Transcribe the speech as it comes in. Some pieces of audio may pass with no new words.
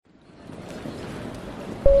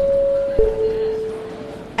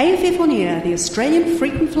AFF On Air, the Australian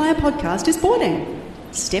Frequent Flyer podcast, is boarding.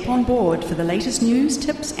 Step on board for the latest news,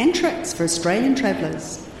 tips and tricks for Australian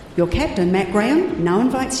travellers. Your captain, Matt Graham, now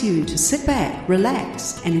invites you to sit back,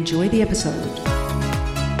 relax and enjoy the episode.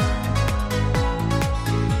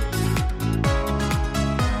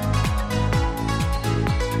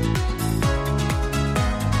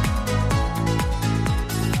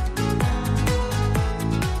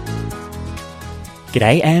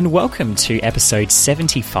 G'day and welcome to episode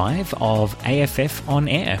 75 of AFF On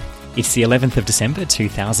Air. It's the 11th of December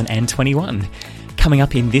 2021. Coming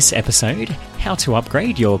up in this episode, how to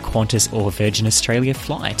upgrade your Qantas or Virgin Australia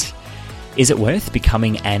flight. Is it worth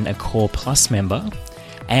becoming an Accor Plus member?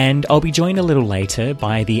 And I'll be joined a little later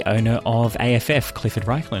by the owner of AFF, Clifford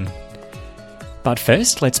Reichlen. But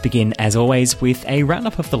first, let's begin as always with a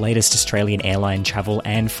roundup of the latest Australian airline travel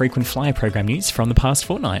and frequent flyer program news from the past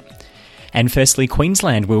fortnight. And firstly,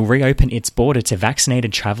 Queensland will reopen its border to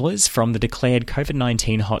vaccinated travellers from the declared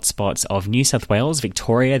COVID-19 hotspots of New South Wales,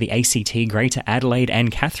 Victoria, the ACT, Greater Adelaide and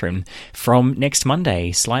Katherine from next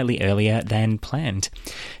Monday, slightly earlier than planned.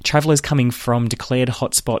 Travellers coming from declared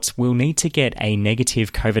hotspots will need to get a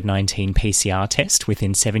negative COVID-19 PCR test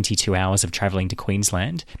within 72 hours of travelling to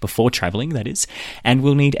Queensland, before travelling that is, and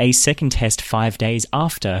will need a second test 5 days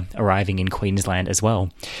after arriving in Queensland as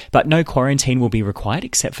well. But no quarantine will be required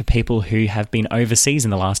except for people who have been overseas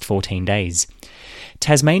in the last 14 days.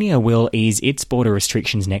 Tasmania will ease its border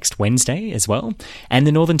restrictions next Wednesday as well, and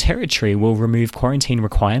the Northern Territory will remove quarantine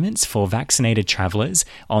requirements for vaccinated travellers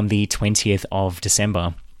on the 20th of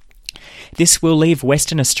December. This will leave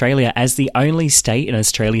Western Australia as the only state in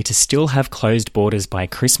Australia to still have closed borders by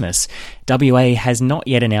Christmas. WA has not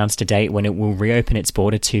yet announced a date when it will reopen its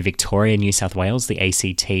border to Victoria, New South Wales, the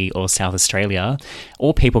ACT or South Australia,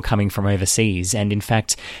 or people coming from overseas. And in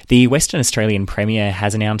fact, the Western Australian Premier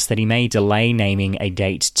has announced that he may delay naming a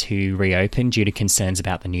date to reopen due to concerns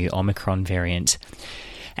about the new Omicron variant.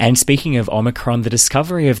 And speaking of Omicron, the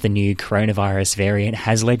discovery of the new coronavirus variant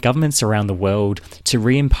has led governments around the world to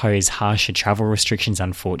reimpose harsher travel restrictions,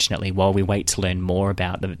 unfortunately, while we wait to learn more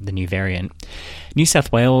about the new variant. New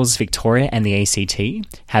South Wales, Victoria and the ACT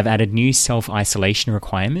have added new self-isolation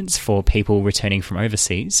requirements for people returning from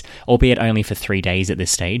overseas, albeit only for 3 days at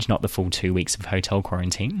this stage, not the full 2 weeks of hotel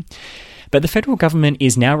quarantine. But the federal government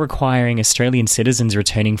is now requiring Australian citizens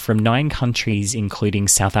returning from 9 countries, including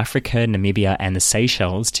South Africa, Namibia and the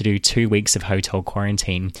Seychelles, to do 2 weeks of hotel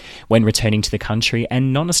quarantine when returning to the country,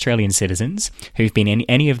 and non-Australian citizens who've been in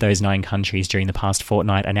any of those 9 countries during the past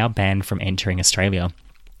fortnight are now banned from entering Australia.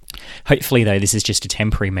 Hopefully, though, this is just a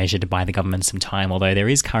temporary measure to buy the government some time, although there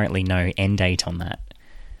is currently no end date on that.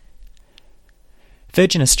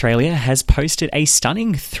 Virgin Australia has posted a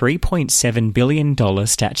stunning $3.7 billion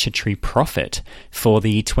statutory profit for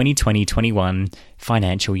the 2020-21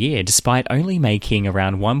 financial year, despite only making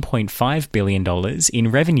around $1.5 billion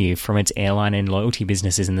in revenue from its airline and loyalty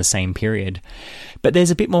businesses in the same period. But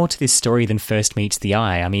there's a bit more to this story than first meets the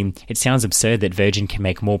eye. I mean, it sounds absurd that Virgin can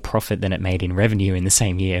make more profit than it made in revenue in the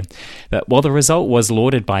same year. But while the result was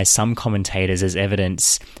lauded by some commentators as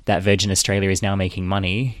evidence that Virgin Australia is now making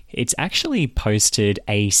money, it's actually posted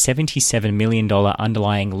a $77 million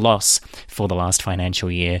underlying loss for the last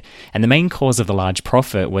financial year. And the main cause of the large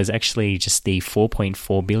profit was actually just the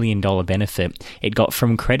 $4.4 billion benefit it got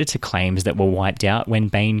from creditor claims that were wiped out when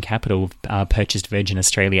Bain Capital purchased Virgin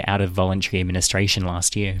Australia out of voluntary administration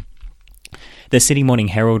last year. The Sydney Morning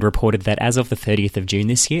Herald reported that as of the 30th of June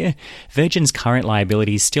this year, Virgin's current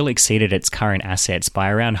liabilities still exceeded its current assets by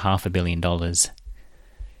around $500 million.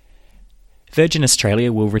 Virgin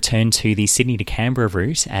Australia will return to the Sydney to Canberra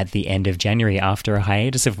route at the end of January after a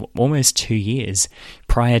hiatus of almost 2 years.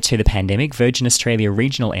 Prior to the pandemic, Virgin Australia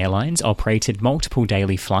Regional Airlines operated multiple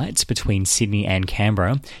daily flights between Sydney and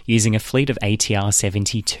Canberra using a fleet of ATR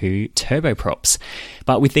 72 turboprops.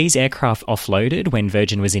 But with these aircraft offloaded when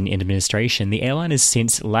Virgin was in administration, the airline has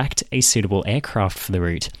since lacked a suitable aircraft for the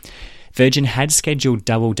route. Virgin had scheduled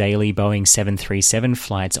double daily Boeing 737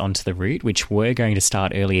 flights onto the route, which were going to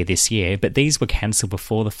start earlier this year, but these were cancelled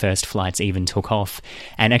before the first flights even took off.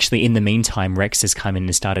 And actually, in the meantime, Rex has come in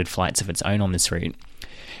and started flights of its own on this route.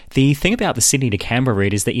 The thing about the Sydney to Canberra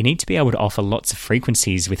route is that you need to be able to offer lots of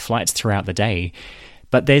frequencies with flights throughout the day.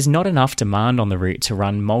 But there's not enough demand on the route to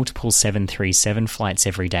run multiple 737 flights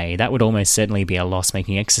every day. That would almost certainly be a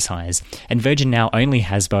loss-making exercise. And Virgin now only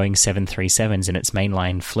has Boeing 737s in its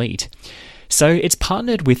mainline fleet. So it's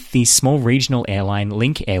partnered with the small regional airline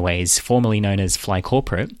Link Airways, formerly known as Fly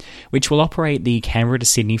Corporate, which will operate the Canberra to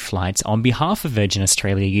Sydney flights on behalf of Virgin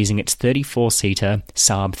Australia using its 34-seater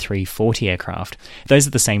Saab 340 aircraft. Those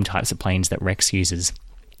are the same types of planes that Rex uses.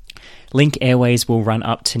 Link Airways will run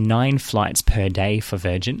up to 9 flights per day for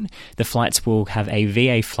Virgin. The flights will have a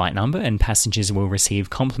VA flight number and passengers will receive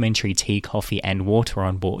complimentary tea, coffee and water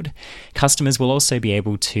on board. Customers will also be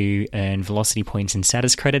able to earn Velocity points and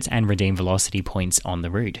status credits and redeem Velocity points on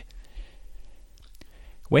the route.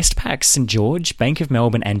 Westpac, St George, Bank of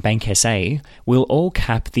Melbourne and Bank SA will all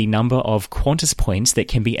cap the number of Qantas points that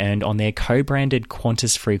can be earned on their co-branded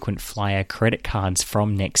Qantas Frequent Flyer credit cards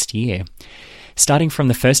from next year. Starting from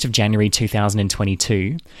the 1st of January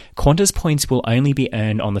 2022, Qantas points will only be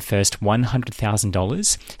earned on the first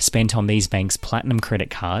 $100,000 spent on these banks' platinum credit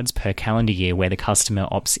cards per calendar year where the customer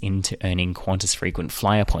opts into earning Qantas Frequent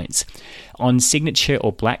Flyer points. On Signature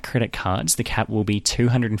or Black credit cards, the cap will be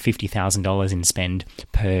 $250,000 in spend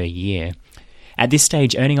per year. At this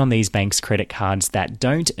stage, earning on these banks' credit cards that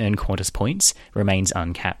don't earn Qantas points remains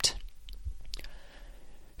uncapped.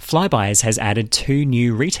 Flybuys has added 2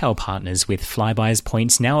 new retail partners with Flybuys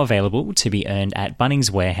points now available to be earned at Bunnings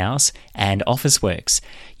Warehouse and Officeworks.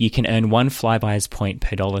 You can earn 1 Flybuys point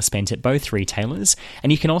per dollar spent at both retailers,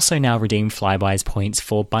 and you can also now redeem Flybuys points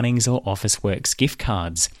for Bunnings or Officeworks gift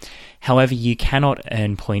cards. However, you cannot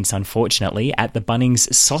earn points, unfortunately, at the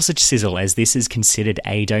Bunnings Sausage Sizzle, as this is considered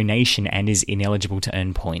a donation and is ineligible to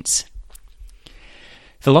earn points.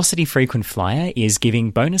 Velocity Frequent Flyer is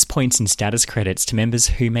giving bonus points and status credits to members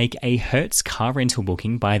who make a Hertz car rental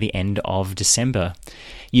booking by the end of December.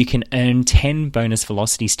 You can earn 10 bonus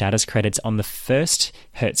Velocity status credits on the first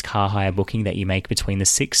Hertz car hire booking that you make between the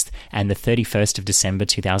 6th and the 31st of December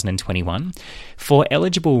 2021 for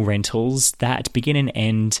eligible rentals that begin and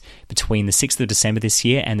end between the 6th of December this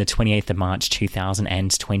year and the 28th of March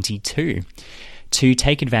 2022. To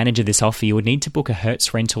take advantage of this offer, you would need to book a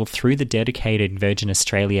Hertz rental through the dedicated Virgin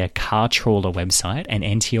Australia Car Trawler website and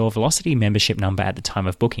enter your Velocity membership number at the time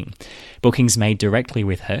of booking. Bookings made directly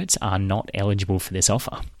with Hertz are not eligible for this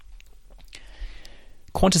offer.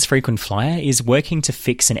 Qantas Frequent Flyer is working to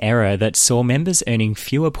fix an error that saw members earning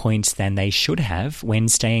fewer points than they should have when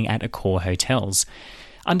staying at Accor hotels.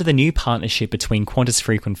 Under the new partnership between Qantas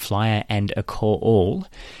Frequent Flyer and Accor All,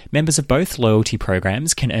 members of both loyalty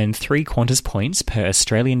programs can earn 3 Qantas points per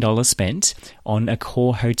Australian dollar spent on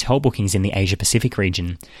Accor hotel bookings in the Asia-Pacific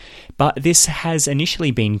region. But this has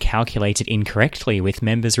initially been calculated incorrectly, with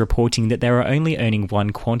members reporting that they are only earning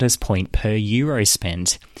 1 Qantas point per euro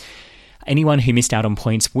spent. Anyone who missed out on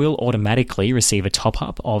points will automatically receive a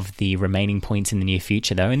top-up of the remaining points in the near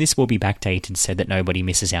future, though, and this will be backdated so that nobody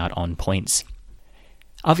misses out on points.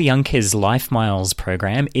 Avianca's Life Miles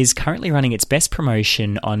program is currently running its best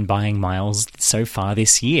promotion on buying miles so far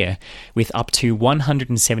this year, with up to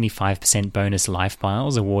 175% bonus Life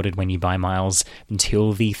Miles awarded when you buy miles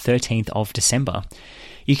until the 13th of December.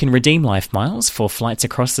 You can redeem Life Miles for flights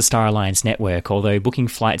across the Star Alliance network, although booking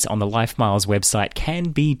flights on the Life Miles website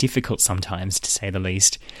can be difficult sometimes, to say the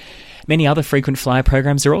least. Many other frequent flyer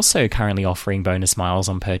programs are also currently offering bonus miles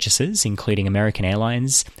on purchases, including American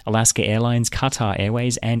Airlines, Alaska Airlines, Qatar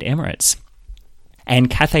Airways, and Emirates. And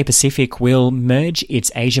Cathay Pacific will merge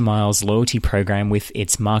its Asia Miles loyalty program with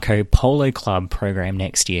its Marco Polo Club program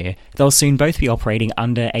next year. They'll soon both be operating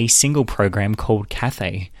under a single program called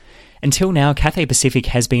Cathay. Until now, Cathay Pacific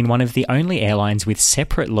has been one of the only airlines with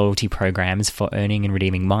separate loyalty programs for earning and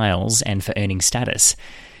redeeming miles and for earning status.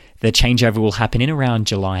 The changeover will happen in around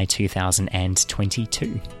July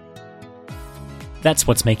 2022. That's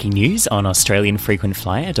what's making news on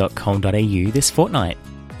AustralianFrequentFlyer.com.au this fortnight.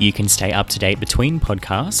 You can stay up to date between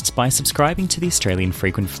podcasts by subscribing to the Australian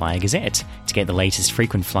Frequent Flyer Gazette to get the latest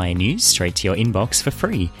frequent flyer news straight to your inbox for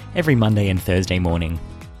free every Monday and Thursday morning.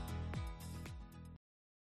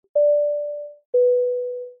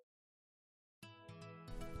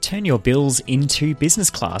 Turn your bills into business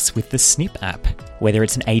class with the Snip app. Whether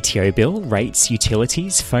it's an ATO bill, rates,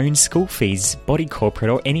 utilities, phone, school fees, body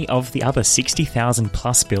corporate, or any of the other 60,000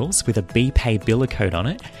 plus bills with a BPay biller code on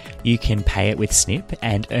it, you can pay it with Snip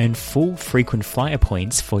and earn full frequent flyer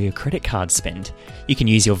points for your credit card spend. You can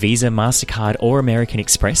use your Visa, MasterCard, or American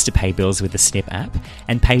Express to pay bills with the Snip app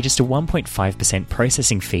and pay just a 1.5%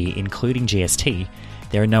 processing fee, including GST.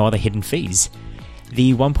 There are no other hidden fees.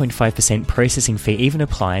 The 1.5% processing fee even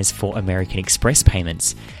applies for American Express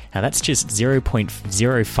payments. Now that's just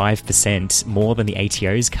 0.05% more than the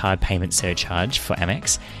ATO's card payment surcharge for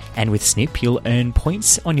Amex, and with Snip you'll earn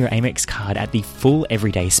points on your Amex card at the full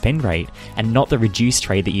everyday spend rate and not the reduced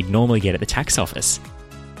rate that you'd normally get at the tax office.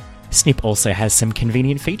 Snip also has some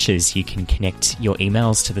convenient features. You can connect your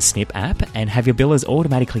emails to the Snip app and have your billers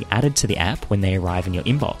automatically added to the app when they arrive in your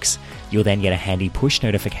inbox. You'll then get a handy push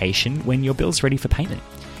notification when your bill's ready for payment.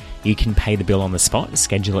 You can pay the bill on the spot,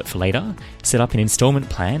 schedule it for later, set up an installment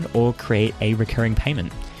plan, or create a recurring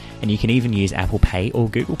payment. and you can even use Apple Pay or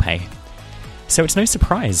Google Pay. So it's no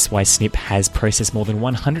surprise why Snip has processed more than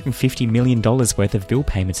 $150 million worth of bill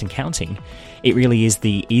payments and counting. It really is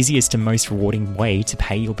the easiest and most rewarding way to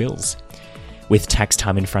pay your bills. With tax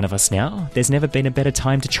time in front of us now, there's never been a better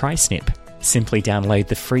time to try Snip. Simply download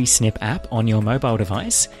the free Snip app on your mobile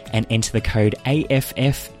device and enter the code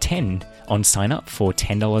AFF10 on sign up for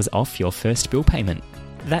 $10 off your first bill payment.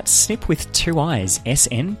 That's Snip with 2 I's,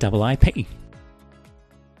 SNIIP.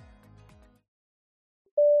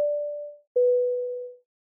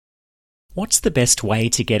 What's the best way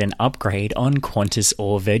to get an upgrade on Qantas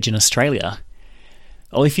or Virgin Australia?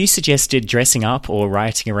 Well, if you suggested dressing up or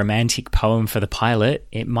writing a romantic poem for the pilot,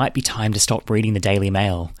 it might be time to stop reading the Daily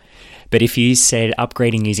Mail. But if you said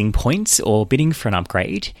upgrading using points or bidding for an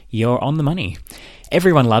upgrade, you're on the money.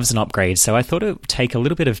 Everyone loves an upgrade, so I thought it would take a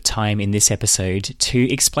little bit of time in this episode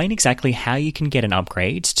to explain exactly how you can get an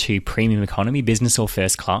upgrade to premium economy, business or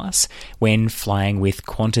first class when flying with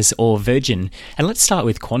Qantas or Virgin. And let's start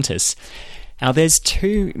with Qantas. Now, there's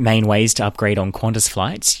 2 main ways to upgrade on Qantas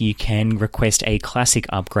flights. You can request a classic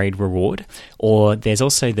upgrade reward, or there's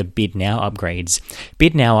also the Bid Now upgrades.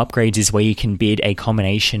 Bid Now upgrades is where you can bid a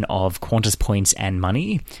combination of Qantas points and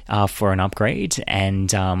money for an upgrade,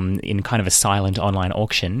 and in kind of a silent online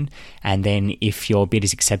auction. And then if your bid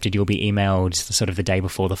is accepted, you'll be emailed sort of the day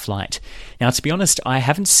before the flight. Now, to be honest, I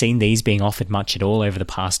haven't seen these being offered much at all over the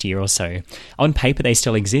past year or so. On paper, they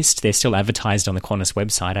still exist. They're still advertised on the Qantas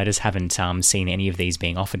website. I just haven't seen any of these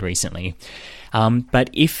being offered recently. But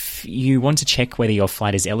if you want to check whether your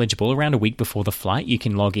flight is eligible, around a week before the flight, you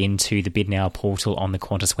can log into the Bid Now portal on the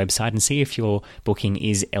Qantas website and see if your booking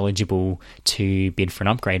is eligible to bid for an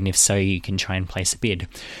upgrade, and if so, you can try and place a bid.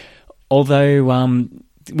 Although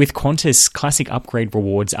with Qantas, classic upgrade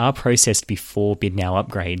rewards are processed before Bid Now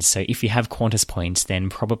upgrades, so if you have Qantas points, then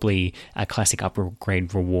probably a classic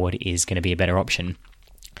upgrade reward is going to be a better option.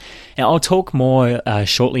 Now, I'll talk more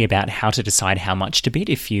shortly about how to decide how much to bid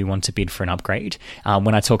if you want to bid for an upgrade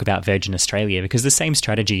when I talk about Virgin Australia, because the same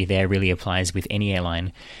strategy there really applies with any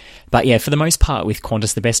airline. But yeah, for the most part with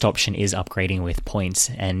Qantas, the best option is upgrading with points,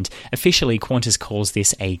 and officially Qantas calls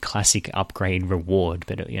this a classic upgrade reward,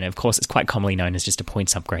 but of course it's quite commonly known as just a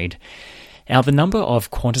points upgrade. Now, the number of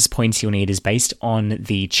Qantas points you'll need is based on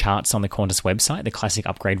the charts on the Qantas website, the classic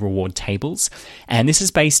upgrade reward tables, and this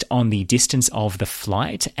is based on the distance of the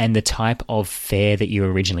flight and the type of fare that you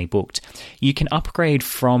originally booked. You can upgrade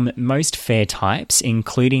from most fare types,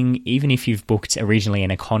 including even if you've booked originally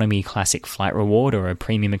an economy classic flight reward or a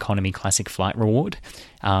premium economy classic flight reward,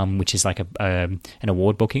 which is like an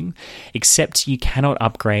award booking, except you cannot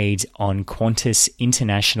upgrade on Qantas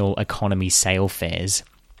international economy sale fares.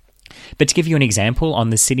 But to give you an example,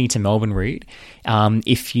 on the Sydney to Melbourne route,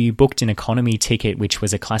 if you booked an economy ticket, which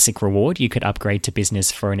was a classic reward, you could upgrade to business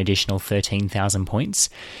for an additional 13,000 points.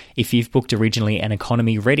 If you've booked originally an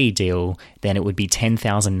economy ready deal, then it would be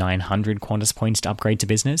 10,900 Qantas points to upgrade to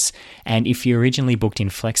business. And if you originally booked in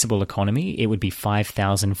flexible economy, it would be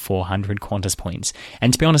 5,400 Qantas points.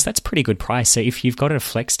 And to be honest, that's a pretty good price. So if you've got a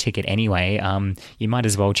flex ticket anyway, you might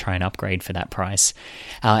as well try and upgrade for that price.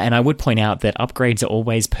 And I would point out that upgrades are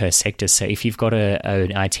always per sector. So if you've got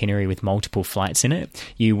an itinerary with multiple flights in it,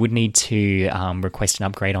 you would need to request an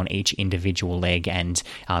upgrade on each individual leg, and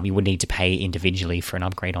you would need to pay individually for an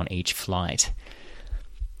upgrade on each flight.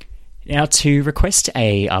 Now, to request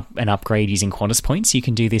an upgrade using Qantas points, you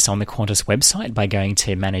can do this on the Qantas website by going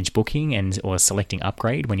to Manage Booking or selecting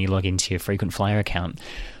Upgrade when you log into your frequent flyer account.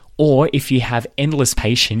 Or if you have endless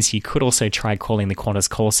patience, you could also try calling the Qantas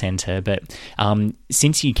call centre. But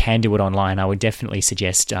since you can do it online, I would definitely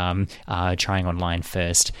suggest trying online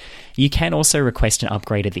first. You can also request an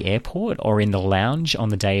upgrade at the airport or in the lounge on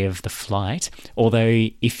the day of the flight. Although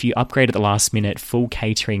if you upgrade at the last minute, full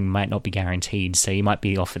catering might not be guaranteed. So you might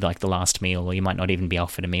be offered like the last meal, or you might not even be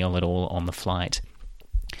offered a meal at all on the flight.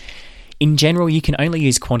 In general, you can only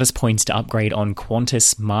use Qantas points to upgrade on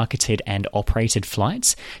Qantas marketed and operated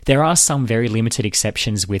flights. There are some very limited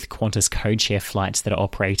exceptions with Qantas codeshare flights that are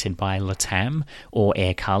operated by LATAM or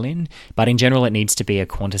Air Carlin, but in general it needs to be a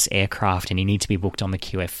Qantas aircraft and you need to be booked on the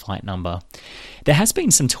QF flight number. There has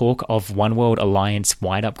been some talk of oneworld Alliance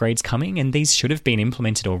wide upgrades coming, and these should have been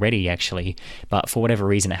implemented already actually, but for whatever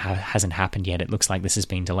reason it hasn't happened yet. It looks like this has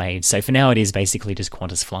been delayed. So for now it is basically just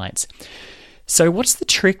Qantas flights. So what's the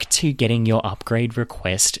trick to getting your upgrade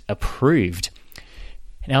request approved?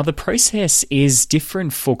 Now, the process is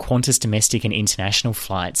different for Qantas domestic and international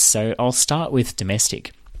flights, so I'll start with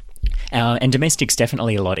domestic. And domestic's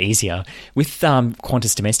definitely a lot easier. With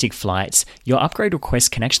Qantas domestic flights, your upgrade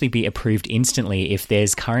request can actually be approved instantly if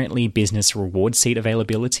there's currently business reward seat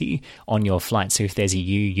availability on your flight. So if there's a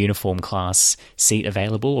U uniform class seat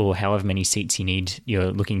available, or however many seats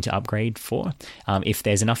you're looking to upgrade for, if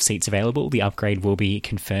there's enough seats available, the upgrade will be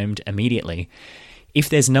confirmed immediately. If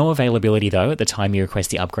there's no availability, though, at the time you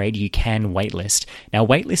request the upgrade, you can waitlist. Now,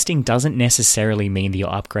 waitlisting doesn't necessarily mean that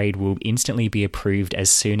your upgrade will instantly be approved as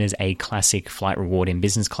soon as a classic flight reward in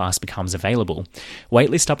business class becomes available.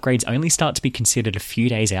 Waitlist upgrades only start to be considered a few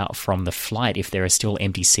days out from the flight if there are still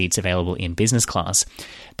empty seats available in business class.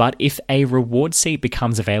 But if a reward seat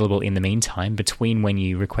becomes available in the meantime, between when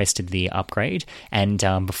you requested the upgrade and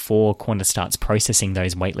before Qantas starts processing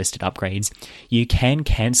those waitlisted upgrades, you can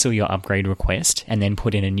cancel your upgrade request and then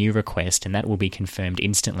put in a new request, and that will be confirmed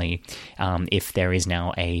instantly if there is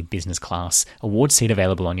now a business class award seat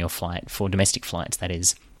available on your flight, for domestic flights, that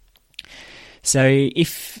is. So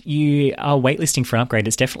if you are waitlisting for an upgrade,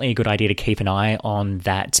 it's definitely a good idea to keep an eye on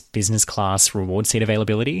that business class reward seat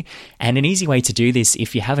availability. And an easy way to do this,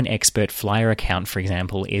 if you have an expert flyer account, for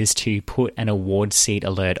example, is to put an award seat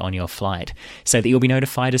alert on your flight so that you'll be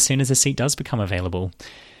notified as soon as a seat does become available.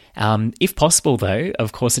 If possible, though,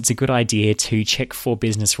 of course, it's a good idea to check for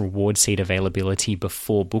business reward seat availability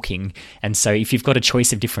before booking. And so if you've got a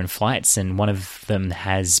choice of different flights and one of them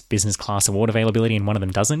has business class award availability and one of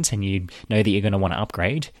them doesn't, and you know that you're going to want to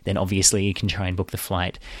upgrade, then obviously you can try and book the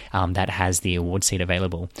flight that has the award seat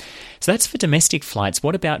available. So that's for domestic flights.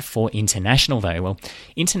 What about for international, though? Well,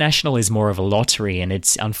 international is more of a lottery, and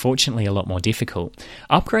it's unfortunately a lot more difficult.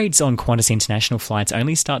 Upgrades on Qantas international flights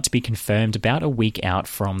only start to be confirmed about a week out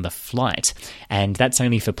from the flight, and that's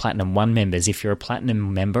only for Platinum 1 members. If you're a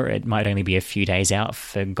Platinum member, it might only be a few days out.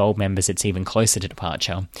 For Gold members, it's even closer to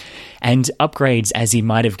departure. And upgrades, as you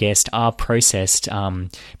might have guessed, are processed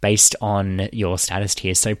based on your status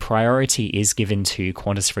tier. So priority is given to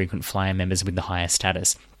Qantas frequent flyer members with the higher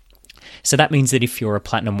status. So that means that if you're a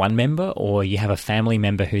Platinum 1 member, or you have a family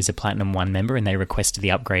member who's a Platinum 1 member and they requested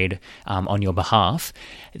the upgrade on your behalf,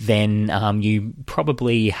 then you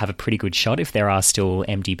probably have a pretty good shot if there are still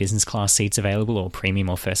empty business class seats available or premium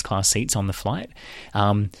or first class seats on the flight.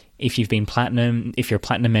 If you're a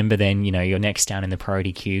Platinum member, then you're next down in the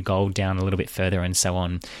priority queue, Gold down a little bit further, and so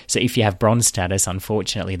on. So if you have Bronze status,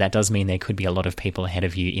 unfortunately, that does mean there could be a lot of people ahead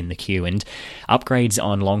of you in the queue, and upgrades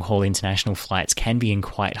on long-haul international flights can be in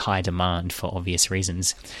quite high demand for obvious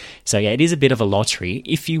reasons. So yeah, it is a bit of a lottery.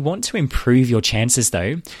 If you want to improve your chances,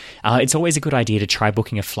 though, it's always a good idea to try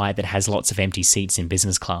booking a flight that has lots of empty seats in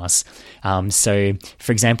business class. So,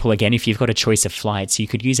 for example, again, if you've got a choice of flights, you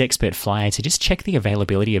could use Expert Flyer to just check the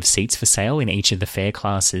availability of seats for sale in each of the fare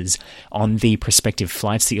classes on the prospective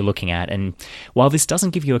flights that you're looking at. And while this doesn't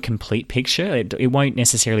give you a complete picture, it won't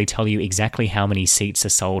necessarily tell you exactly how many seats are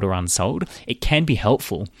sold or unsold. It can be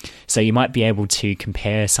helpful. So you might be able to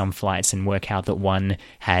compare some flights and work out that one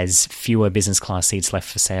has fewer business class seats left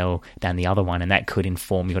for sale than the other one, and that could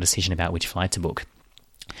inform your decision about which flight to book.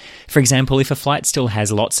 For example, if a flight still has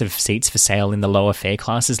lots of seats for sale in the lower fare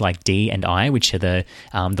classes like D and I, which are the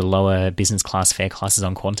lower business class fare classes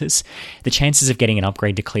on Qantas, the chances of getting an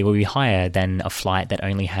upgrade to clear will be higher than a flight that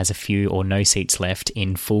only has a few or no seats left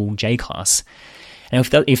in full J class. Now,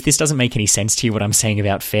 if this doesn't make any sense to you, what I'm saying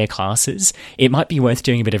about fare classes, it might be worth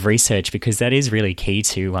doing a bit of research, because that is really key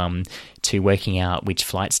to working out which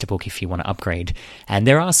flights to book if you want to upgrade. And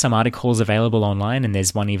there are some articles available online, and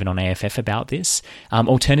there's one even on AFF about this.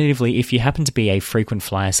 Alternatively, if you happen to be a Frequent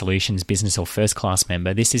Flyer Solutions business or first class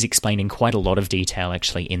member, this is explained in quite a lot of detail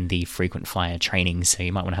actually in the Frequent Flyer training, so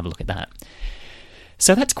you might want to have a look at that.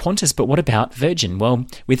 So that's Qantas, but what about Virgin? Well,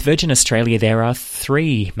 with Virgin Australia, there are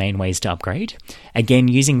 3 main ways to upgrade. Again,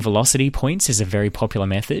 using Velocity points is a very popular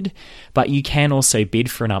method, but you can also bid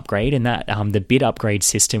for an upgrade, and that the bid upgrade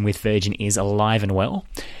system with Virgin is alive and well.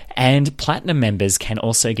 And Platinum members can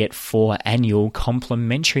also get 4 annual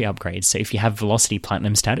complimentary upgrades. So if you have Velocity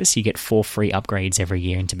Platinum status, you get 4 free upgrades every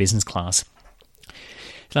year into business class.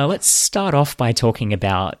 Now, let's start off by talking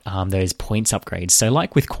about those points upgrades. So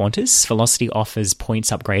like with Qantas, Velocity offers points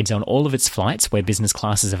upgrades on all of its flights where business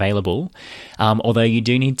class is available, although you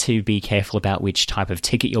do need to be careful about which type of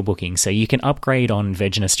ticket you're booking. So you can upgrade on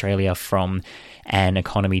Virgin Australia from an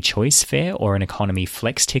economy choice fare or an economy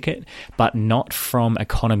flex ticket, but not from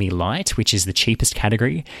economy light, which is the cheapest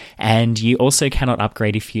category. And you also cannot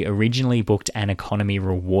upgrade if you originally booked an economy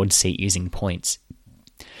reward seat using points.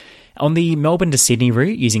 On the Melbourne to Sydney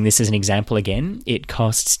route, using this as an example again, it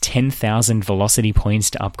costs 10,000 Velocity points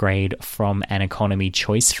to upgrade from an economy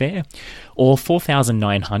choice fare, or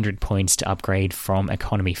 4,900 points to upgrade from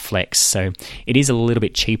economy flex. So it is a little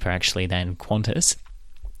bit cheaper actually than Qantas.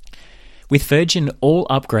 With Virgin, all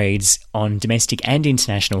upgrades on domestic and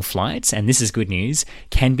international flights, and this is good news,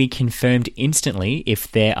 can be confirmed instantly if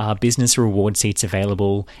there are business reward seats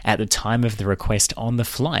available at the time of the request on the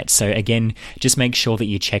flight. So again, just make sure that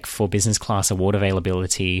you check for business class award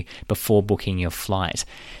availability before booking your flight.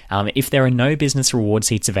 If there are no business reward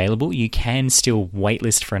seats available, you can still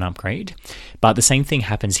waitlist for an upgrade. But the same thing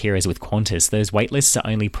happens here as with Qantas. Those waitlists are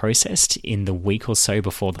only processed in the week or so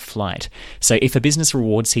before the flight. So if a business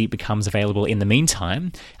reward seat becomes available in the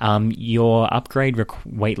meantime, your upgrade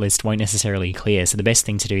waitlist won't necessarily clear. So the best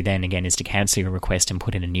thing to do then, again, is to cancel your request and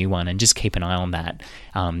put in a new one, and just keep an eye on that,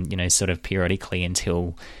 sort of periodically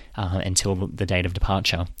until the date of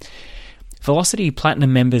departure. Velocity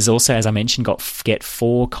Platinum members also, as I mentioned, get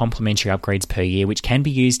 4 complimentary upgrades per year, which can be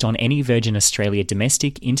used on any Virgin Australia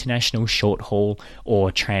domestic, international, short-haul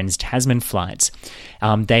or trans-Tasman flights.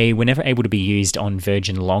 They were never able to be used on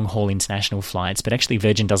Virgin long-haul international flights, but actually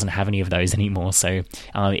Virgin doesn't have any of those anymore, so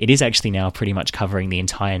it is actually now pretty much covering the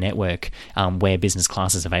entire network where business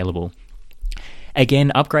class is available.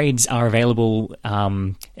 Again, upgrades are available,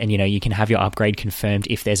 and you can have your upgrade confirmed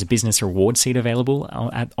if there's a business reward seat available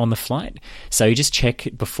on the flight. So just check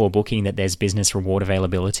before booking that there's business reward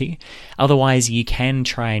availability. Otherwise, you can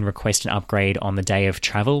try and request an upgrade on the day of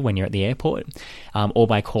travel when you're at the airport, or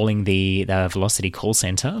by calling the Velocity call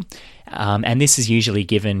centre. And this is usually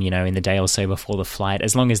given, in the day or so before the flight,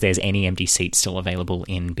 as long as there's any empty seats still available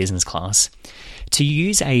in business class. To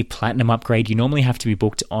use a platinum upgrade, you normally have to be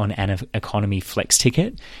booked on an economy flex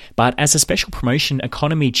ticket, but as a special promotion,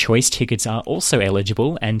 economy choice tickets are also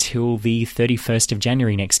eligible until the 31st of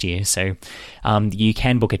January next year. So you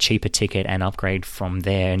can book a cheaper ticket and upgrade from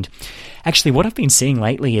there. And actually, what I've been seeing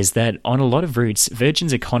lately is that on a lot of routes,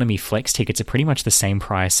 Virgin's economy flex tickets are pretty much the same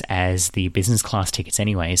price as the business class tickets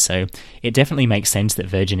anyway. So it definitely makes sense that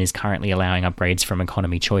Virgin is currently allowing upgrades from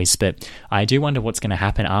economy choice. But I do wonder what's going to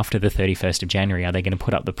happen after the 31st of January. Are they going to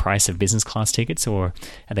put up the price of business class tickets, or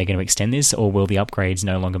are they going to extend this, or will the upgrades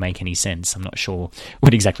no longer make any sense? I'm not sure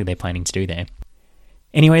what exactly they're planning to do there.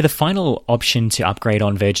 Anyway, the final option to upgrade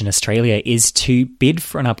on Virgin Australia is to bid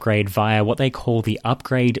for an upgrade via what they call the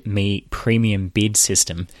Upgrade Me Premium Bid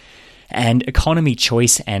system. And economy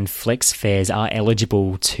choice and flex fares are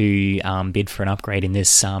eligible to bid for an upgrade in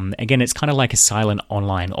this. Again, it's kind of like a silent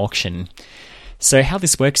online auction. So how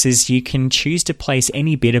this works is you can choose to place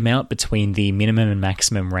any bid amount between the minimum and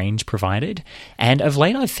maximum range provided. And of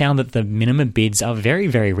late, I've found that the minimum bids are very,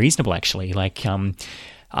 very reasonable, actually.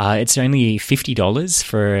 It's only $50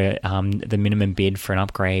 for the minimum bid for an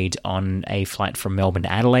upgrade on a flight from Melbourne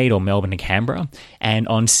to Adelaide or Melbourne to Canberra. And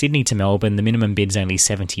on Sydney to Melbourne, the minimum bid's only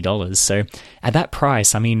 $70. So at that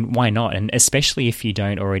price, why not? And especially if you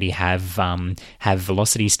don't already have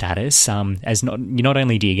Velocity status, not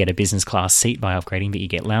only do you get a business class seat by upgrading, but you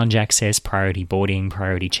get lounge access, priority boarding,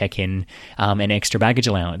 priority check-in, and extra baggage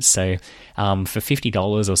allowance. So for $50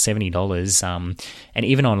 or $70, and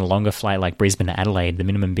even on a longer flight like Brisbane to Adelaide, the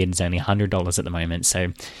minimum bid is only $100 at the moment.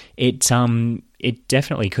 So it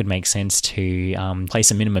definitely could make sense to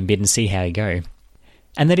place a minimum bid and see how you go.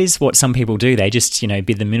 And that is what some people do. They just,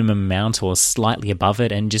 bid the minimum amount or slightly above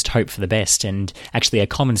it and just hope for the best. And actually a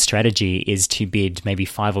common strategy is to bid maybe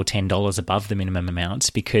 $5 or $10 above the minimum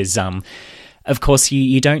amount because of course,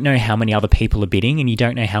 you don't know how many other people are bidding and you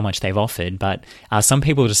don't know how much they've offered, but some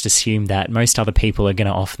people just assume that most other people are going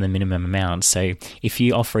to offer the minimum amount. So if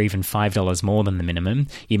you offer even $5 more than the minimum,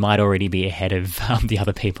 you might already be ahead of the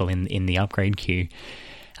other people in the upgrade queue.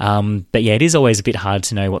 But yeah, it is always a bit hard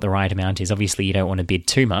to know what the right amount is. Obviously, you don't want to bid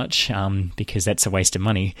too much because that's a waste of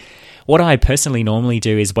money. What I personally normally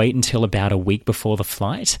do is wait until about a week before the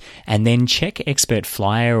flight and then check Expert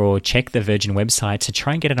Flyer or check the Virgin website to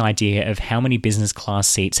try and get an idea of how many business class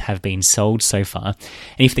seats have been sold so far.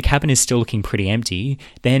 And if the cabin is still looking pretty empty,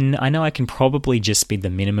 then I know I can probably just bid the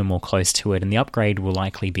minimum or close to it and the upgrade will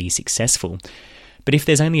likely be successful. But if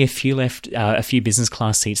there's only a few business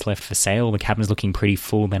class seats left for sale, the cabin's looking pretty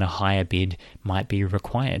full, then a higher bid might be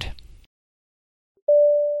required.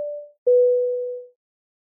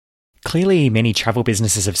 Clearly, many travel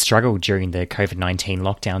businesses have struggled during the COVID-19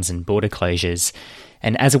 lockdowns and border closures.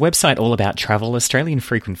 And as a website all about travel, Australian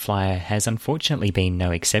Frequent Flyer has unfortunately been no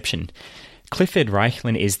exception. Clifford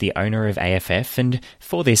Reichlin is the owner of AFF, and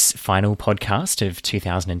for this final podcast of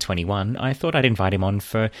 2021, I thought I'd invite him on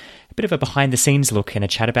for a bit of a behind-the-scenes look and a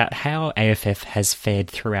chat about how AFF has fared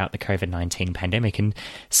throughout the COVID-19 pandemic and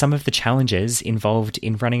some of the challenges involved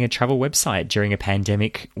in running a travel website during a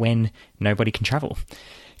pandemic when nobody can travel.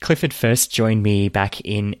 Clifford first joined me back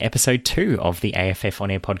in episode 2 of the AFF On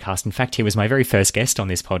Air podcast. In fact, he was my very first guest on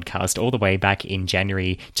this podcast all the way back in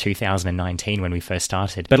January 2019 when we first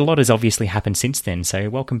started. But a lot has obviously happened since then, so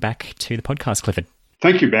welcome back to the podcast, Clifford.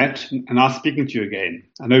 Thank you, Matt, and nice speaking to you again.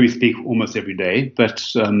 I know we speak almost every day, but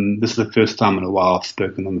this is the first time in a while I've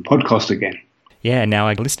spoken on the podcast again. Yeah, now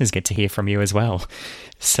our listeners get to hear from you as well.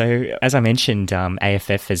 So, as I mentioned,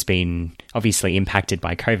 AFF has been obviously impacted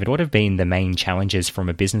by COVID. What have been the main challenges from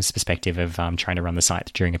a business perspective of trying to run the site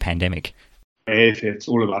during a pandemic? AFF, it's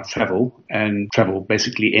all about travel, and travel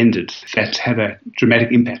basically ended. That had a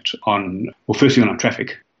dramatic impact firstly on our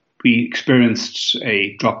traffic. We experienced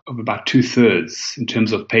a drop of about 2/3 in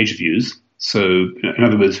terms of page views. So, in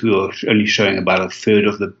other words, we were only showing about 1/3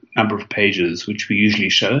 of the number of pages which we usually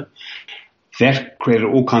show. That created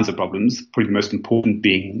all kinds of problems, probably the most important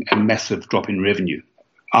being a massive drop in revenue.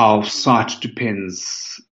 Our site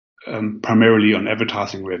depends primarily on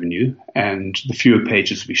advertising revenue, and the fewer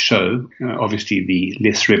pages we show, obviously the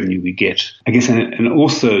less revenue we get. I guess, and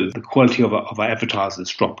also the quality of our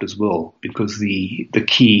advertisers dropped as well, because the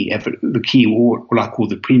key, or what I call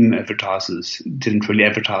the premium advertisers, didn't really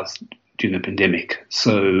advertise during the pandemic.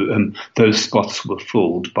 So those spots were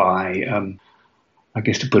filled by I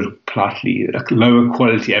guess to put it politely, lower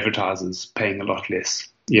quality advertisers paying a lot less.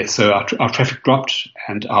 Yes, so our traffic dropped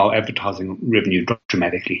and our advertising revenue dropped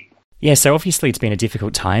dramatically. Yeah, so obviously it's been a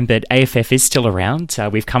difficult time, but AFF is still around.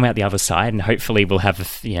 We've come out the other side, and hopefully we'll have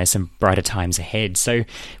some brighter times ahead. So,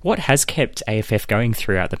 what has kept AFF going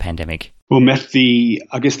throughout the pandemic? Well, Matt,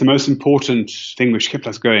 I guess the most important thing which kept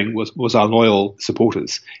us going was our loyal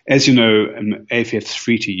supporters. As you know, AFF's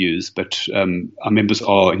free to use, but our members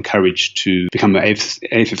are encouraged to become an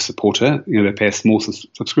AFF supporter. They pay a small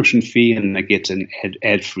subscription fee and they get an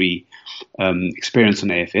ad-free experience on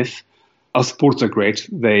AFF. Our supporters are great.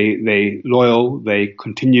 They loyal. They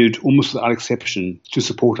continued almost without exception to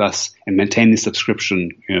support us and maintain the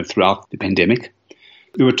subscription throughout the pandemic.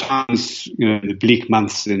 There were times, the bleak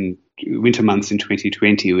months in winter months in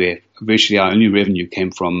 2020 where virtually our only revenue came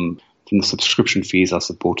from the subscription fees our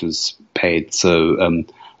supporters paid. So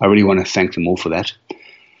I really want to thank them all for that.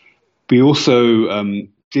 We also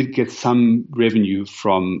did get some revenue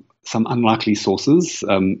from some unlikely sources,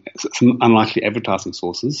 some unlikely advertising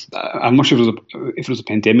sources. I'm not sure if it was a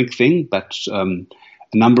pandemic thing, but a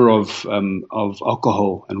number of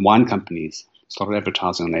alcohol and wine companies started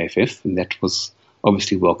advertising on AFF, and that was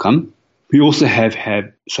obviously welcome. We also have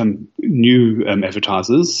had some new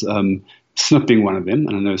advertisers, Snip being one of them,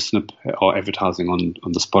 and I know Snip are advertising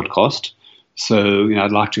on this podcast. So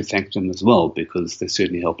I'd like to thank them as well, because they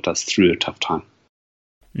certainly helped us through a tough time.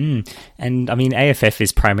 And I mean, AFF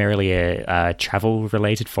is primarily a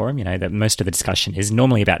travel-related forum. That most of the discussion is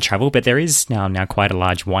normally about travel, but there is now quite a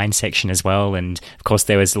large wine section as well. And of course,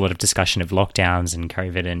 there was a lot of discussion of lockdowns and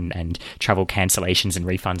COVID and travel cancellations and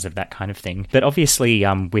refunds of that kind of thing. But obviously,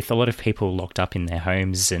 with a lot of people locked up in their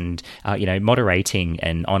homes and moderating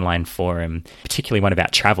an online forum, particularly one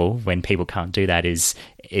about travel when people can't do that, is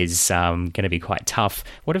going to be quite tough.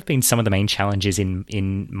 What have been some of the main challenges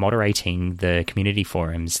in moderating the community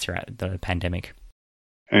forums throughout the pandemic?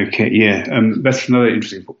 Okay, yeah, that's another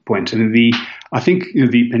interesting point. And I think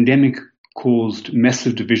the pandemic caused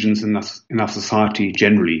massive divisions in our society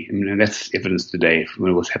generally. I mean, and that's evidenced today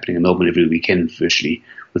from what's happening in Melbourne every weekend, virtually,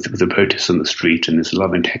 with the protests on the street, and there's a lot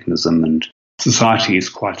of antagonism, and society is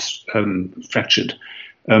quite fractured.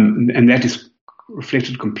 And that is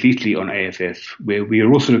reflected completely on AFF, where we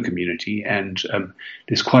are also a community, and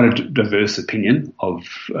there's quite a diverse opinion of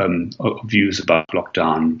views about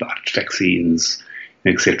lockdown, about vaccines,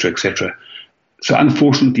 etc., etc. So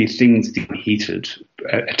unfortunately, things get heated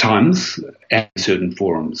at times at certain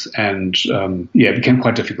forums, and it became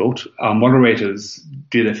quite difficult. Our moderators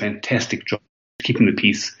did a fantastic job keeping the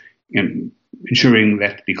peace, ensuring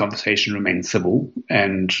that the conversation remained civil,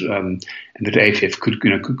 and that AFF could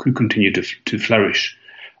continue to flourish.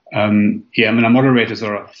 Our moderators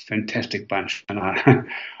are a fantastic bunch, and I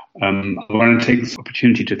want to take this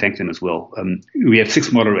opportunity to thank them as well. We have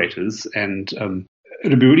 6 moderators, and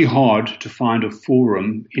it'll be really hard to find a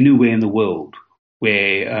forum anywhere in the world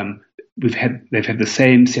where they've had the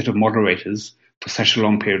same set of moderators for such a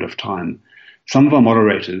long period of time. Some of our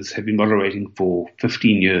moderators have been moderating for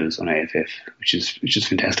 15 years on AFF, which is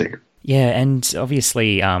fantastic. Yeah, and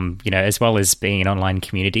obviously, as well as being an online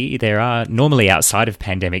community, there are normally outside of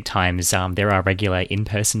pandemic times, there are regular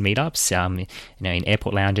in-person meetups, in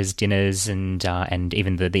airport lounges, dinners, and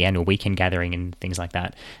even the annual weekend gathering and things like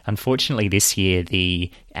that. Unfortunately, this year the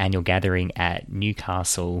annual gathering at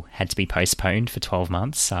Newcastle had to be postponed for 12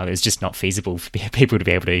 months, so it was just not feasible for people to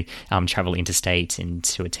be able to travel interstate and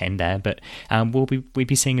to attend there. But we'll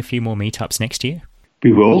be seeing a few more meetups next year.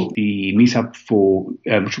 We will. The meetup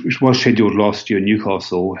which was scheduled last year in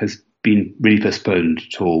Newcastle has been really postponed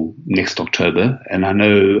till next October. And I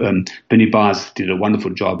know Benny Byers did a wonderful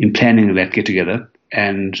job in planning that get-together.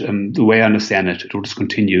 And the way I understand it, it will just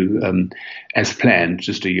continue as planned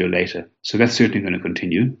just a year later. So that's certainly going to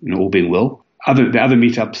continue, all being well. The other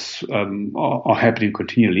meetups are happening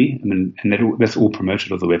continually, and that's all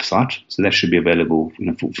promoted on the website. So that should be available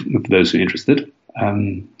for those who are interested.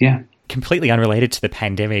 Completely unrelated to the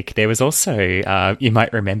pandemic, there was also, you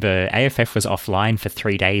might remember, AFF was offline for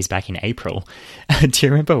 3 days back in April. Do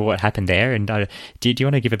you remember what happened there? And do you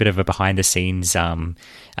want to give a bit of a behind-the-scenes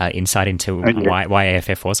insight into why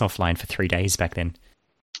AFF was offline for 3 days back then?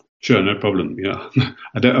 Sure, no problem.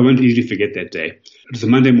 I won't easily forget that day. It was a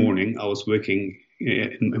Monday morning. I was working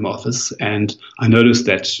in my office, and I noticed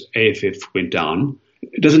that AFF went down.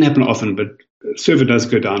 It doesn't happen often, but server does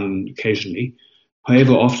go down occasionally.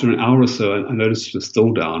 However, after an hour or so, I noticed it was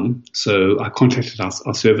still down. So I contacted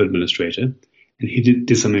our server administrator, and he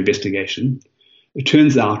did some investigation. It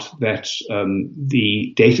turns out that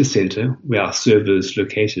the data center where our server is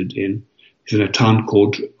located is in a town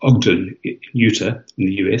called Ogden, Utah, in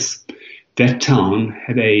the US. That town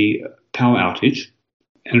had a power outage,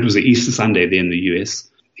 and it was an Easter Sunday there in the US.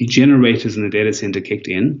 The generators in the data center kicked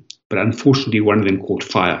in, but unfortunately one of them caught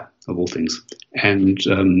fire, of all things. And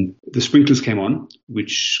the sprinklers came on,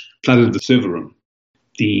 which flooded the server room.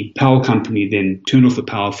 The power company then turned off the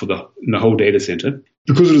power for the whole data center.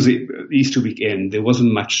 Because it was the Easter weekend, there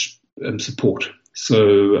wasn't much support. So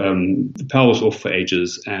the power was off for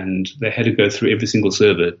ages, and they had to go through every single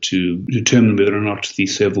server to determine whether or not the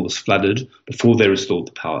server was flooded before they restored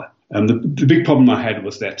the power. The big problem I had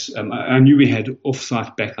was that I knew we had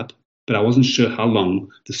off-site backup, but I wasn't sure how long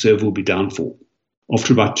the server would be down for.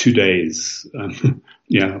 After about 2 days,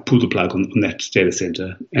 I pulled the plug on that data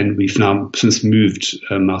center, and we've now since moved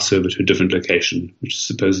our server to a different location, which is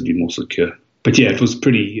supposedly more secure. But yeah, it was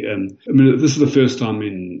pretty. This is the first time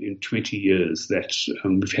in 20 years that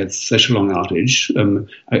we've had such a long outage.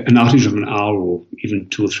 An outage of an hour or even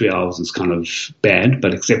 2 or 3 hours is kind of bad,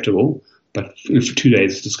 but acceptable. But for 2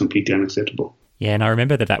 days, it's just completely unacceptable. Yeah, and I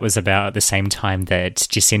remember that was about the same time that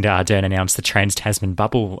Jacinda Ardern announced the Trans-Tasman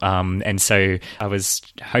bubble. And so I was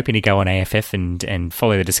hoping to go on AFF and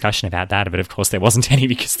follow the discussion about that. But of course, there wasn't any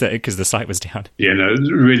because the site was down. Yeah, no, it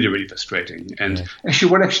was really, really frustrating. And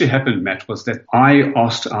actually, what actually happened, Matt, was that I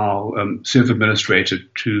asked our server administrator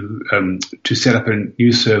to set up a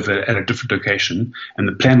new server at a different location. And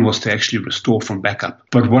the plan was to actually restore from backup.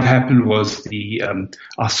 But what happened was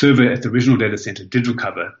our server at the original data center did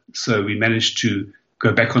recover. So we managed to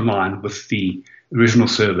go back online with the original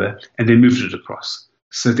server and then moved it across.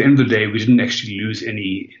 So at the end of the day, we didn't actually lose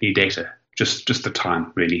any data, just the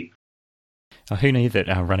time, really. Oh, who knew that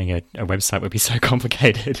running a website would be so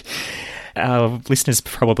complicated? Listeners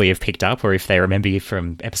probably have picked up, or if they remember you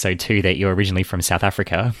from episode 2, that you're originally from South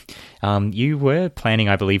Africa. You were planning,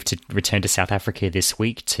 I believe, to return to South Africa this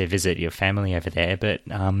week to visit your family over there, but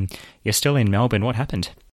you're still in Melbourne. What happened?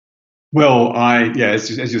 Well, as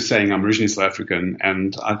you're saying, I'm originally South African,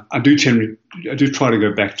 and I do try to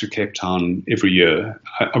go back to Cape Town every year.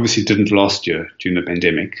 I obviously didn't last year during the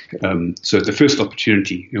pandemic. So at the first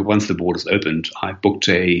opportunity, once the borders opened, I booked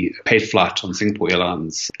a paid flight on Singapore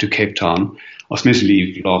Airlines to Cape Town. I was meant to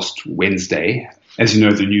leave last Wednesday. As you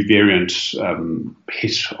know, the new variant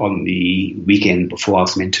hit on the weekend before I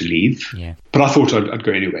was meant to leave. Yeah. But I thought I'd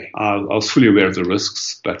go anyway. I was fully aware of the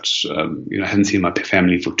risks, but I hadn't seen my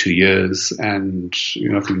family for 2 years, and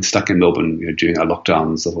I've been stuck in Melbourne during our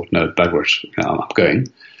lockdowns. I thought, no, bugger it, I'm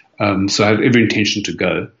going. So I had every intention to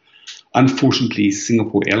go. Unfortunately,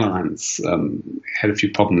 Singapore Airlines had a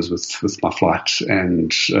few problems with my flight,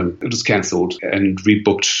 and it was cancelled and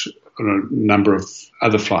rebooked a number of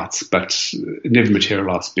other flights, but it never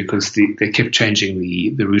materialized because they kept changing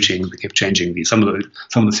the routing. They kept changing some of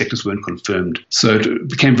the sectors weren't confirmed. So it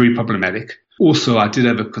became very problematic. Also, I did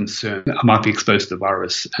have a concern I might be exposed to the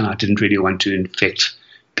virus, and I didn't really want to infect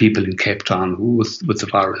people in Cape Town with the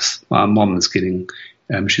virus. My mom is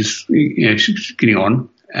she's getting on,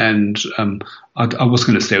 and I was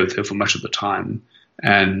going to stay with her for much of the time.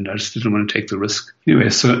 and I just didn't want to take the risk. Anyway,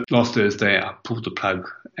 so last Thursday I pulled the plug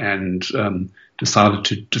and decided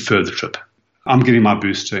to defer the trip. I'm getting my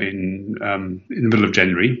booster in the middle of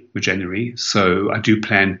January, so I do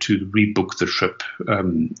plan to rebook the trip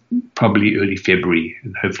probably early February,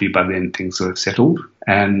 and hopefully by then things are settled,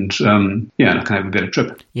 and I can have a better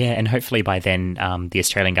trip. Yeah, and hopefully by then the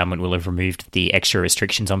Australian government will have removed the extra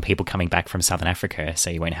restrictions on people coming back from Southern Africa,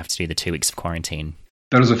 so you won't have to do the 2 weeks of quarantine.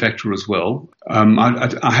 That is a factor as well.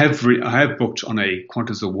 I have booked on a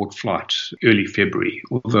Qantas Award flight early February,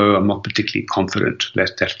 although I'm not particularly confident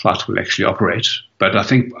that that flight will actually operate. But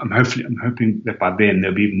I'm hoping that by then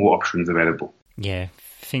there'll be more options available. Yeah,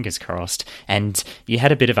 fingers crossed. And you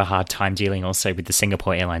had a bit of a hard time dealing also with the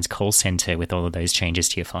Singapore Airlines call centre with all of those changes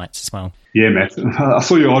to your flights as well. Yeah, Matt. I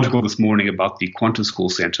saw your article this morning about the Qantas call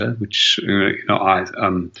centre, which I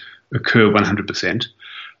occur 100%.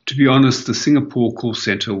 To be honest, the Singapore call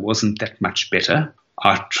centre wasn't that much better.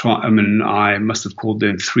 I must have called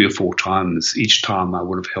them 3 or 4 times. Each time I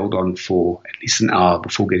would have held on for at least an hour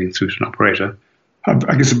before getting through to an operator.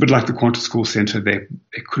 I guess a bit like the Qantas call centre, they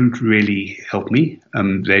couldn't really help me.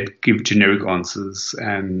 They'd give generic answers,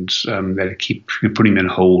 and they'd keep putting me on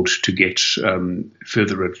hold to get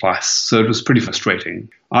further advice. So it was pretty frustrating.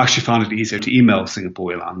 I actually found it easier to email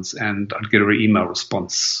Singapore Airlines, and I'd get an email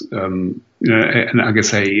response, and I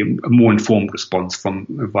guess a more informed response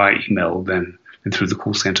via email than through the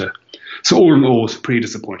call centre. So all in all, it's a pretty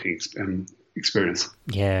disappointing experience.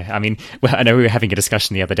 Yeah, I mean, well, I know we were having a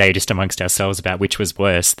discussion the other day just amongst ourselves about which was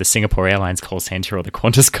worse, the Singapore Airlines call centre or the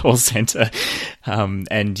Qantas call centre.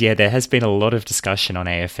 And yeah, there has been a lot of discussion on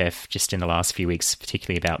AFF just in the last few weeks,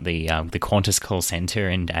 particularly about the Qantas call centre.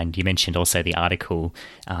 And you mentioned also the article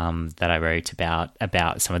that I wrote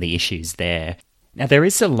about some of the issues there. Now, there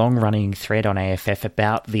is a long-running thread on AFF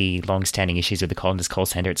about the long-standing issues with the Qantas call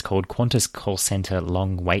centre. It's called Qantas Call Centre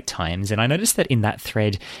Long Wait Times. And I noticed that in that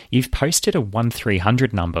thread, you've posted a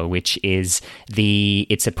 1300 number, which is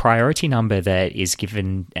it's a priority number that is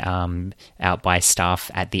given out by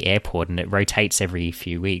staff at the airport, and it rotates every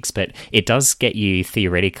few weeks. But it does get you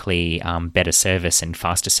theoretically better service and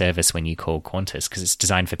faster service when you call Qantas, because it's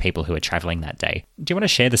designed for people who are travelling that day. Do you want to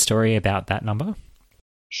share the story about that number?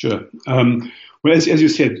 Sure. Well, as you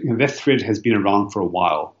said, that thread has been around for a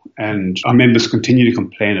while, and our members continue to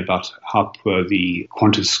complain about how poor the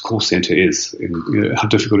Qantas call centre is, and how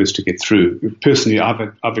difficult it is to get through. Personally, I've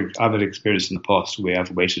had experience in the past where I've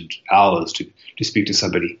waited hours to speak to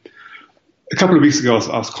somebody. A couple of weeks ago,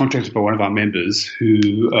 I was contacted by one of our members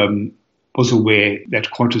who was aware that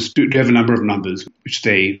Qantas do have a number of numbers which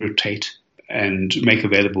they rotate and make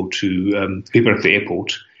available to people at the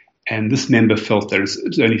airport. And this member felt that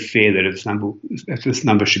it's only fair that this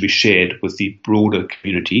number should be shared with the broader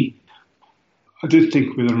community. I did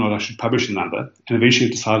think whether or not I should publish the number, and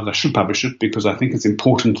eventually decided I should publish it because I think it's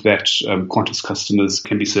important that Qantas customers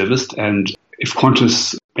can be serviced. And if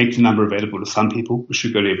Qantas make the number available to some people, it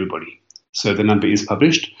should go to everybody. So the number is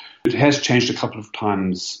published. It has changed a couple of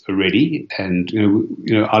times already, and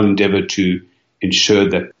I'll endeavour to ensure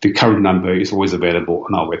that the current number is always available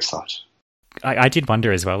on our website. I did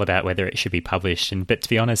wonder as well about whether it should be published, but to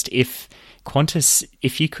be honest, if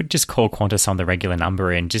you could just call Qantas on the regular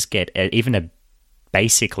number and just get even a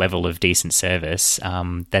basic level of decent service,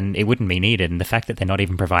 then it wouldn't be needed. And the fact that they're not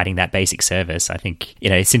even providing that basic service, I think,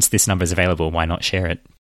 since this number is available, why not share it?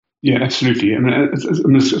 Yeah, absolutely. I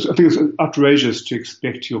think it's outrageous to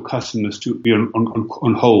expect your customers to be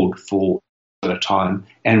on hold for at a time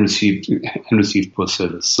and receive poor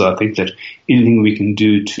service. So I think that anything we can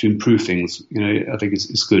do to improve things, I think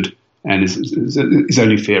is good and is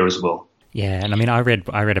only fair as well. Yeah, and I mean, I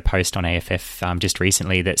read a post on AFF just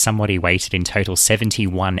recently that somebody waited in total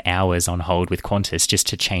 71 hours on hold with Qantas just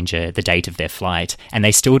to change the date of their flight, and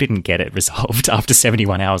they still didn't get it resolved after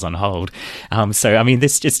 71 hours on hold. So, I mean,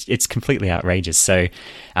 it's completely outrageous. So,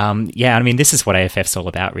 yeah, I mean, this is what AFF's all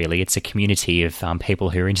about, really. It's a community of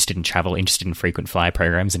people who are interested in travel, interested in frequent flyer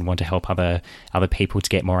programs, and want to help other people to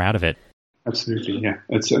get more out of it. Absolutely, yeah.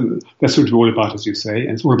 That's what we're all about, as you say,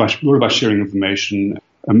 and it's all about sharing information.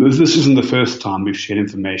 This isn't the first time we've shared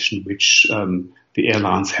information which the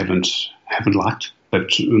airlines haven't liked,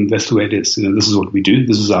 but that's the way it is. This is what we do.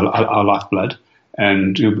 This is our lifeblood,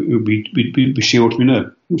 and we share what we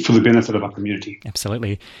know for the benefit of our community.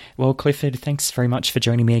 Absolutely. Well, Clifford, thanks very much for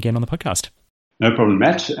joining me again on the podcast. No problem,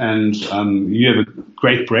 Matt. And you have a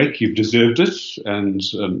great break. You've deserved it, and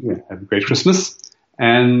have a great Christmas.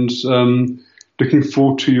 And looking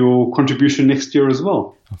forward to your contribution next year as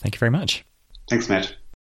well. Well, thank you very much. Thanks, Matt.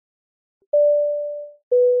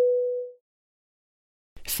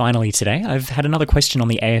 finally today, I've had another question on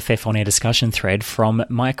the AFF On Air discussion thread from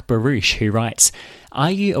Mike Baruch, who writes, are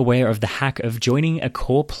you aware of the hack of joining a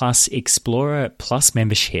Core Plus Explorer Plus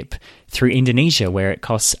membership through Indonesia, where it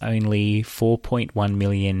costs only 4.1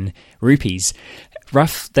 million rupees?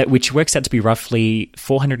 Which works out to be roughly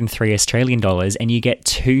 403 Australian dollars, and you get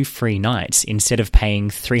 2 free nights instead of paying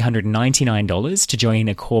 $399 to join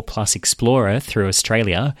a Core Plus Explorer through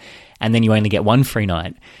Australia, and then you only get 1 free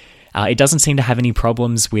night. It doesn't seem to have any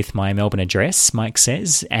problems with my Melbourne address, Mike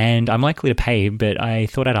says, and I'm likely to pay, but I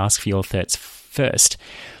thought I'd ask for your thoughts first.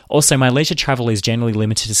 Also, my leisure travel is generally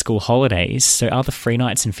limited to school holidays, so are the free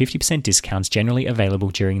nights and 50% discounts generally available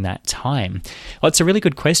during that time? Well, it's a really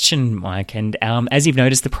good question, Mike, and as you've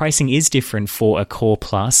noticed, the pricing is different for a Core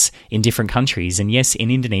Plus in different countries. And yes,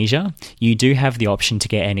 in Indonesia, you do have the option to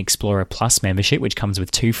get an Explorer Plus membership, which comes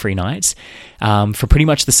with 2 free nights, for pretty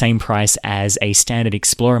much the same price as a standard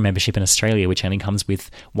Explorer membership in Australia, which only comes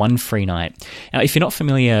with 1 free night. Now, if you're not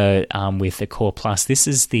familiar with a Core Plus, this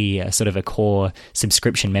is the sort of a core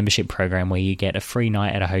subscription membership program where you get a free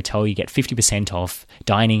night at a hotel, you get 50% off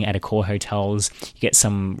dining at a Core hotels, you get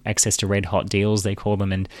some access to red hot deals, they call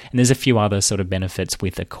them, and there's a few other sort of benefits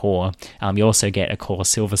with a Core. You also get a Core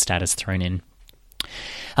Silver status thrown in.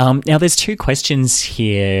 Now, there's 2 questions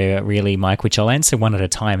here, really, Mike, which I'll answer one at a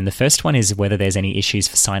time. And the first one is whether there's any issues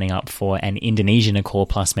for signing up for an Indonesian Core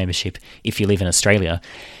Plus membership if you live in Australia.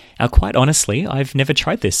 Quite honestly, I've never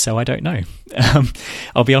tried this, so I don't know.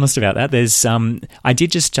 I'll be honest about that. I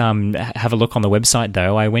did just have a look on the website,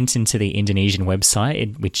 though. I went into the Indonesian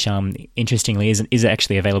website, which interestingly is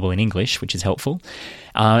actually available in English, which is helpful.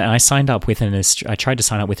 And I signed up with I tried to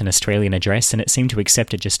sign up with an Australian address, and it seemed to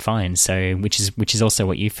accept it just fine. So, which is also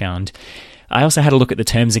what you found. I also had a look at the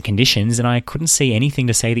terms and conditions, and I couldn't see anything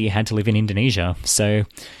to say that you had to live in Indonesia. So,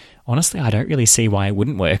 honestly, I don't really see why it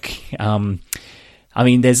wouldn't work. I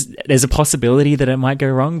mean, there's a possibility that it might go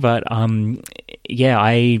wrong, but I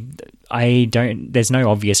don't. There's no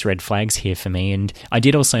obvious red flags here for me. And I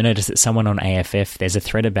did also notice that someone on AFF, there's a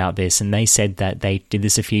thread about this, and they said that they did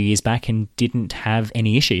this a few years back and didn't have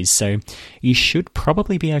any issues. So you should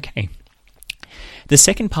probably be okay. The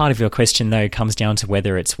second part of your question, though, comes down to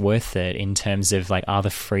whether it's worth it in terms of, like, are the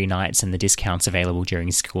free nights and the discounts available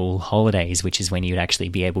during school holidays, which is when you'd actually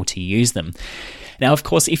be able to use them. Now, of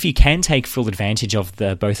course, if you can take full advantage of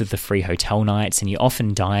both of the free hotel nights, and you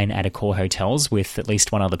often dine at a Core hotels with at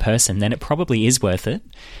least one other person, then it probably is worth it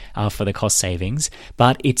for the cost savings.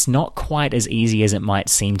 But it's not quite as easy as it might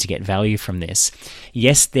seem to get value from this.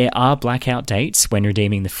 Yes, there are blackout dates when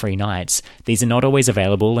redeeming the free nights. These are not always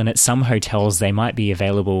available, and at some hotels they might be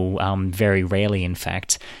available very rarely, in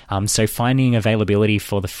fact. So finding availability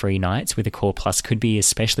for the free nights with a Core Plus could be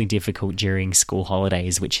especially difficult during school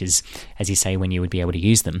holidays, which is, as you say, when you would be able to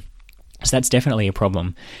use them. So that's definitely a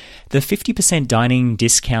problem. The 50% dining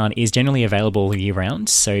discount is generally available year-round,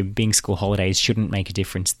 so being school holidays shouldn't make a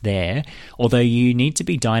difference there, although you need to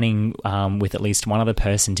be dining with at least one other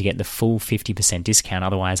person to get the full 50% discount.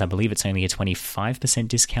 Otherwise, I believe it's only a 25%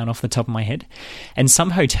 discount off the top of my head. And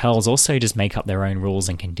some hotels also just make up their own rules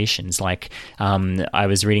and conditions. Like, I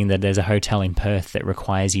was reading that there's a hotel in Perth that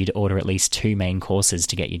requires you to order at least 2 main courses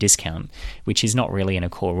to get your discount, which is not really in a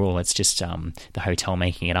core rule. It's just the hotel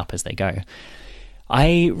making it up as they go.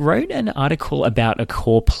 I wrote an article about a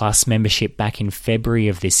Core Plus membership back in February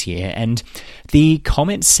of this year, and the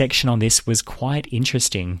comments section on this was quite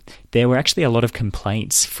interesting. There were actually a lot of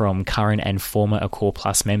complaints from current and former Core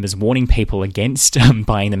Plus members warning people against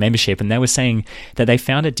buying the membership, and they were saying that they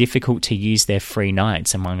found it difficult to use their free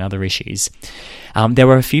nights, among other issues. There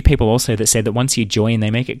were a few people also that said that once you join,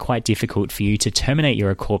 they make it quite difficult for you to terminate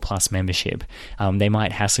your Core Plus membership. They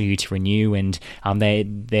might hassle you to renew, and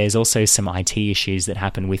there's also some IT issues that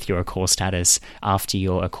happen with your Core status after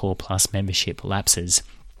your Core Plus membership lapses.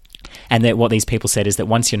 And that what these people said is that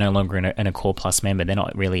once you're no longer a Core Plus member, they're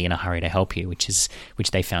not really in a hurry to help you,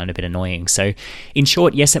 which they found a bit annoying. So in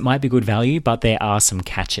short, yes, it might be good value, but there are some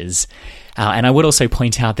catches. And I would also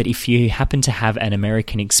point out that if you happen to have an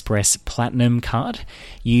American Express Platinum card,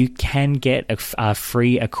 you can get a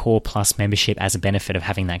free Core Plus membership as a benefit of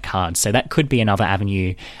having that card. So that could be another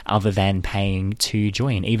avenue other than paying to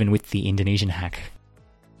join, even with the Indonesian hack.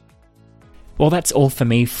 Well, that's all for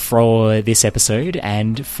me for this episode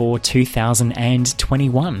and for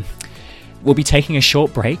 2021. We'll be taking a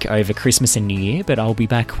short break over Christmas and New Year, but I'll be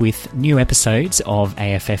back with new episodes of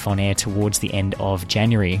AFF On Air towards the end of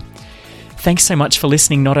January. Thanks so much for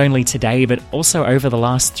listening, not only today, but also over the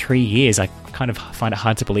last 3 years. I kind of find it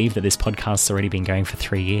hard to believe that this podcast's already been going for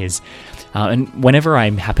 3 years. And whenever I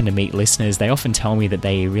happen to meet listeners, they often tell me that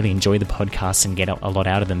they really enjoy the podcast and get a lot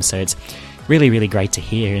out of them. So really, really great to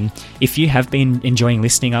hear. And if you have been enjoying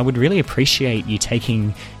listening, I would really appreciate you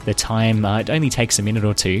taking the time, it only takes a minute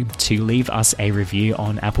or two, to leave us a review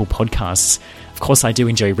on Apple Podcasts. Of course, I do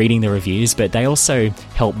enjoy reading the reviews, but they also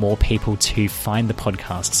help more people to find the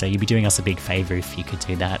podcast, so you'd be doing us a big favour if you could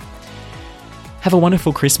do that. Have a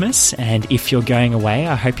wonderful Christmas, and if you're going away,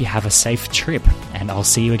 I hope you have a safe trip, and I'll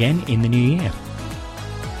see you again in the new year.